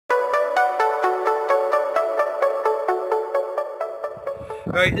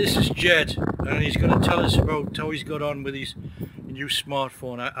Right, this is Jed, and he's going to tell us about how he's got on with his new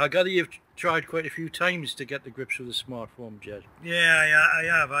smartphone. I gather you've tried quite a few times to get the grips with the smartphone, Jed. Yeah, I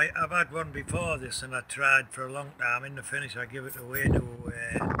have. I've had one before this, and I tried for a long time. In the finish, I give it away to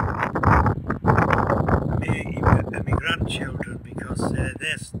my grandchildren because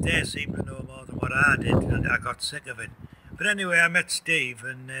they seem to know more than what I did, and I got sick of it. But anyway, I met Steve,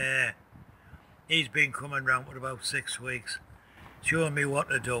 and he's been coming round for about 6 weeks, showing me what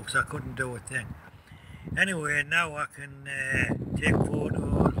to do, because I couldn't do a thing. Anyway, now I can take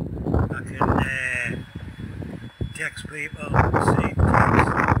photos, I can text people, receive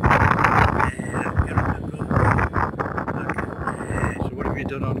texts, I can get on the Google. So what have you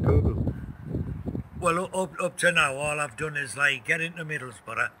done on Google? Well, up to now, all I've done is like get into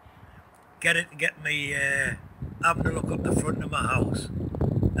Middlesbrough, get me having a look up the front of my house,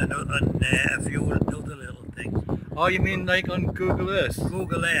 and a few other little things. Oh, you mean like on Google Earth?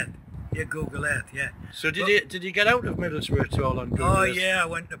 Google Earth. Yeah, Google Earth, yeah. So did you get out of Middlesbrough at all on Google Earth? Oh yeah, I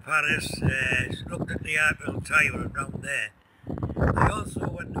went to Paris, looked at the Eiffel Tower around there. I also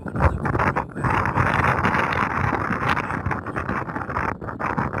went to another country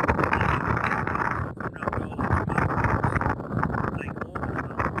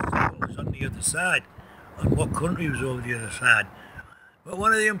where was on the other side, and what country was over the other side. But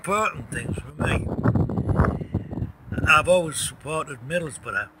one of the important things for me, I've always supported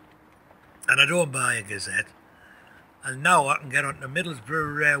Middlesbrough, and I don't buy a Gazette. And now I can get on the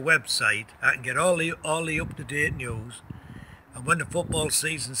Middlesbrough website. I can get all the up-to-date news. And when the football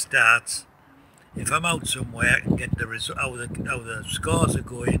season starts, if I'm out somewhere, I can get the how the scores are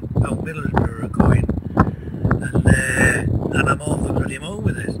going, how Middlesbrough are going, and I'm over the bloody moon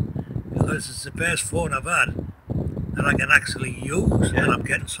with it because it's the best phone I've had that I can actually use, and I'm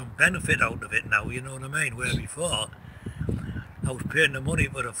getting some benefit out of it now. You know what I mean? Where before I was paying the money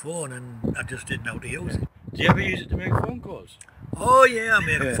for the phone and I just didn't know how to use it. Do you ever use it to make phone calls? Oh yeah, I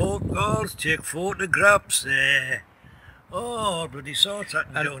make phone calls, take photographs, oh bloody sorts I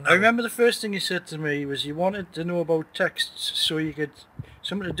can do now. I remember the first thing you said to me was you wanted to know about texts so you could,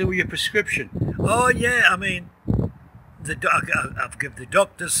 something to do with your prescription. Oh yeah, I mean, I've given the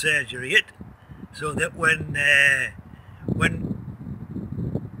doctor's surgery it, so that when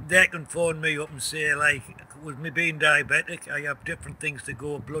they can phone me up and say, like, with me being diabetic, I have different things to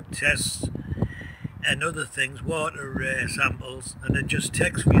go, blood tests and other things, water samples, and they just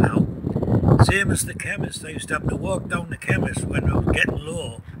text me now. Same as the chemist. I used to have to walk down the chemist when I was getting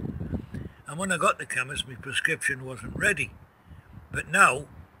low, and when I got the chemist, my prescription wasn't ready. But now,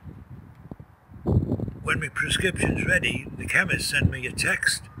 when my prescription's ready, the chemist send me a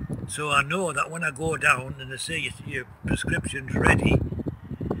text, so I know that when I go down and they say your prescription's ready,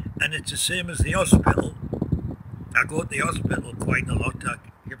 and it's the same as the hospital. I go to the hospital quite a lot.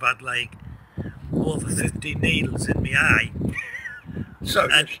 I've had like over 50 needles in my eye.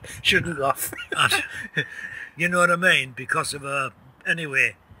 Sorry, and shouldn't laugh. You know what I mean? Because of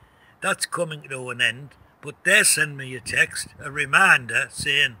anyway, that's coming to an end. But they send me a text, a reminder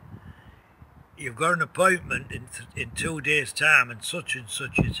saying, you've got an appointment in 2 days' time and such a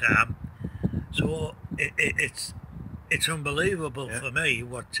time. So it's unbelievable for me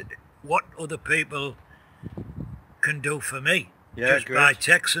what other people can do for me, just great. By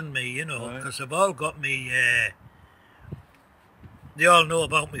texting me, you know, because they've all got me, they all know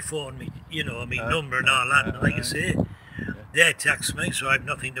about my phone, me, you know, my number and all that, and like I say, they text me, so I have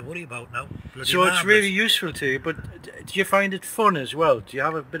nothing to worry about now. Bloody so marvellous. It's really useful to you, but do you find it fun as well? Do you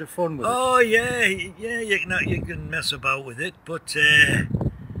have a bit of fun with it? Oh yeah, you can mess about with it, but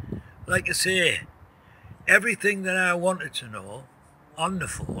like I say, everything that I wanted to know on the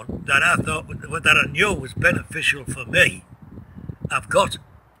phone that I thought that I knew was beneficial for me, I've got.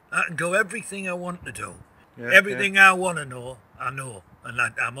 I can do everything I want to do. Everything I want to know, I know, and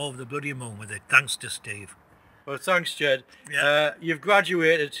I'm over the bloody moon with it. Thanks to Steve. Well, thanks, Jed. Yeah. You've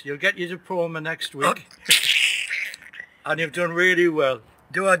graduated. You'll get your diploma next week, and you've done really well.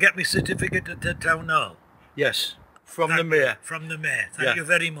 Do I get my certificate at the town hall? Yes, from the mayor. From the mayor. Thank you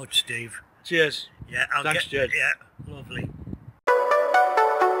very much, Steve. Cheers. Yeah, thanks, Jed. Yeah, lovely.